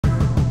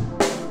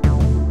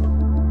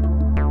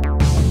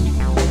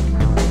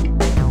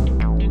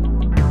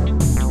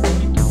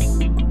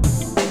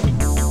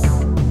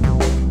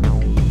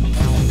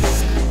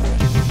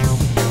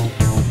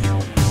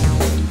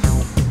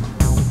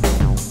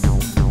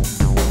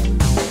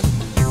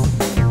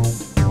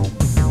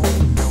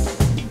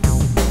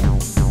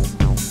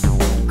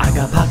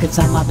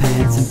pockets on my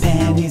pants, and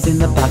pennies in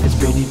the pockets,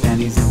 pretty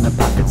pennies in the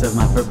pockets of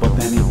my purple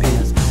penny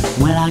pants.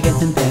 When I get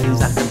them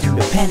pennies, I can do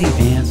the penny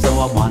dance, so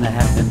I wanna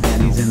have them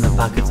pennies in the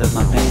pockets of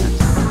my pants.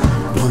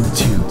 1,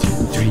 2,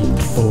 3,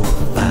 4,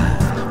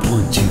 5.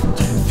 1, 2,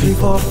 3,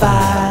 4,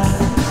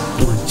 5.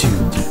 1, 2,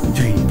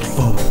 3,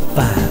 4,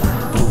 5.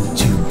 1,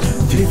 2,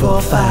 3,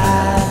 4,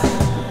 5.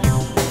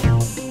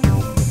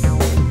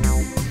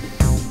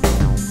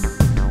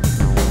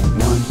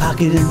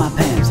 Pocket in my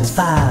pants has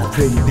 5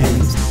 pretty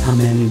pennies. How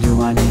many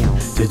do I need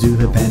to do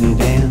the penny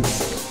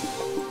dance?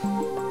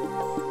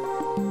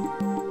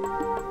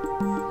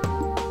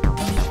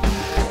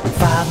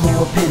 5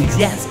 more pennies,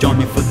 yes, join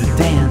me for the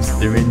dance.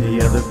 They're in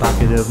the other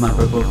pocket of my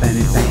purple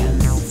penny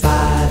pants.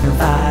 5 and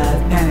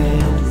 5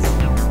 pennies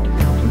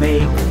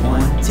make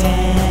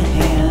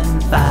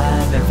 110.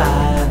 5 and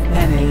 5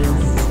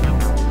 pennies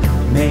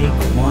make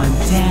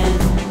 110.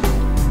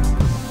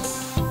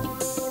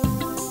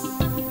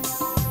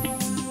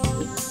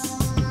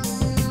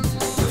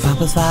 5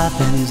 plus 5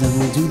 pennies and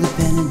we'll do the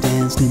penny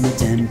dance. Give me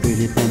 10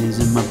 pretty pennies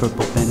in my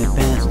purple penny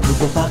pants.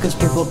 Purple pockets,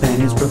 purple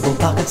pennies, purple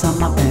pockets on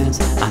my pants.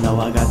 I know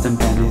I got them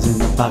pennies in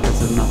the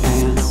pockets of my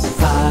pants.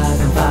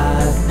 5 and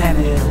 5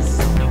 pennies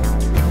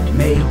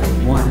make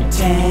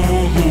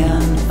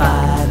 110.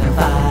 5 and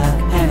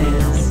 5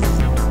 pennies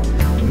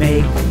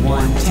make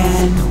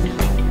 110.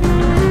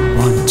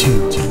 1,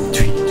 2,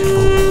 3,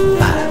 4,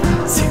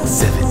 5, 6,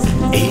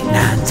 7, 8,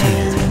 9,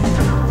 10.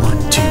 1,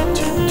 2,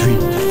 3,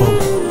 4,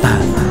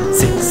 5,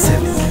 6,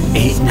 7,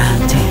 8,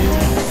 9, 10.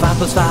 5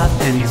 plus 5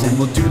 pennies and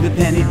we'll do the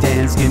penny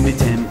dance. Give me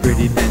 10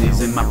 pretty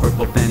pennies in my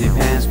purple penny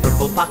pants.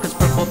 Purple pockets,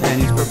 purple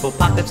pennies, purple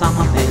pockets on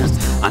my pants.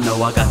 I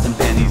know I got some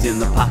pennies in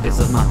the pockets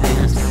of my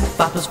pants.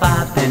 5 plus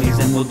 5 pennies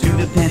and we'll do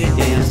the penny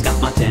dance.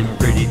 Got my 10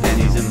 pretty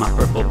pennies in my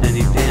purple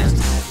penny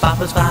pants. 5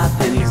 plus 5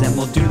 pennies and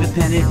we'll do the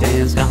penny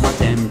dance. Got my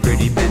 10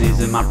 pretty pennies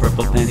in my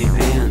purple penny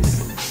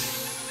pants.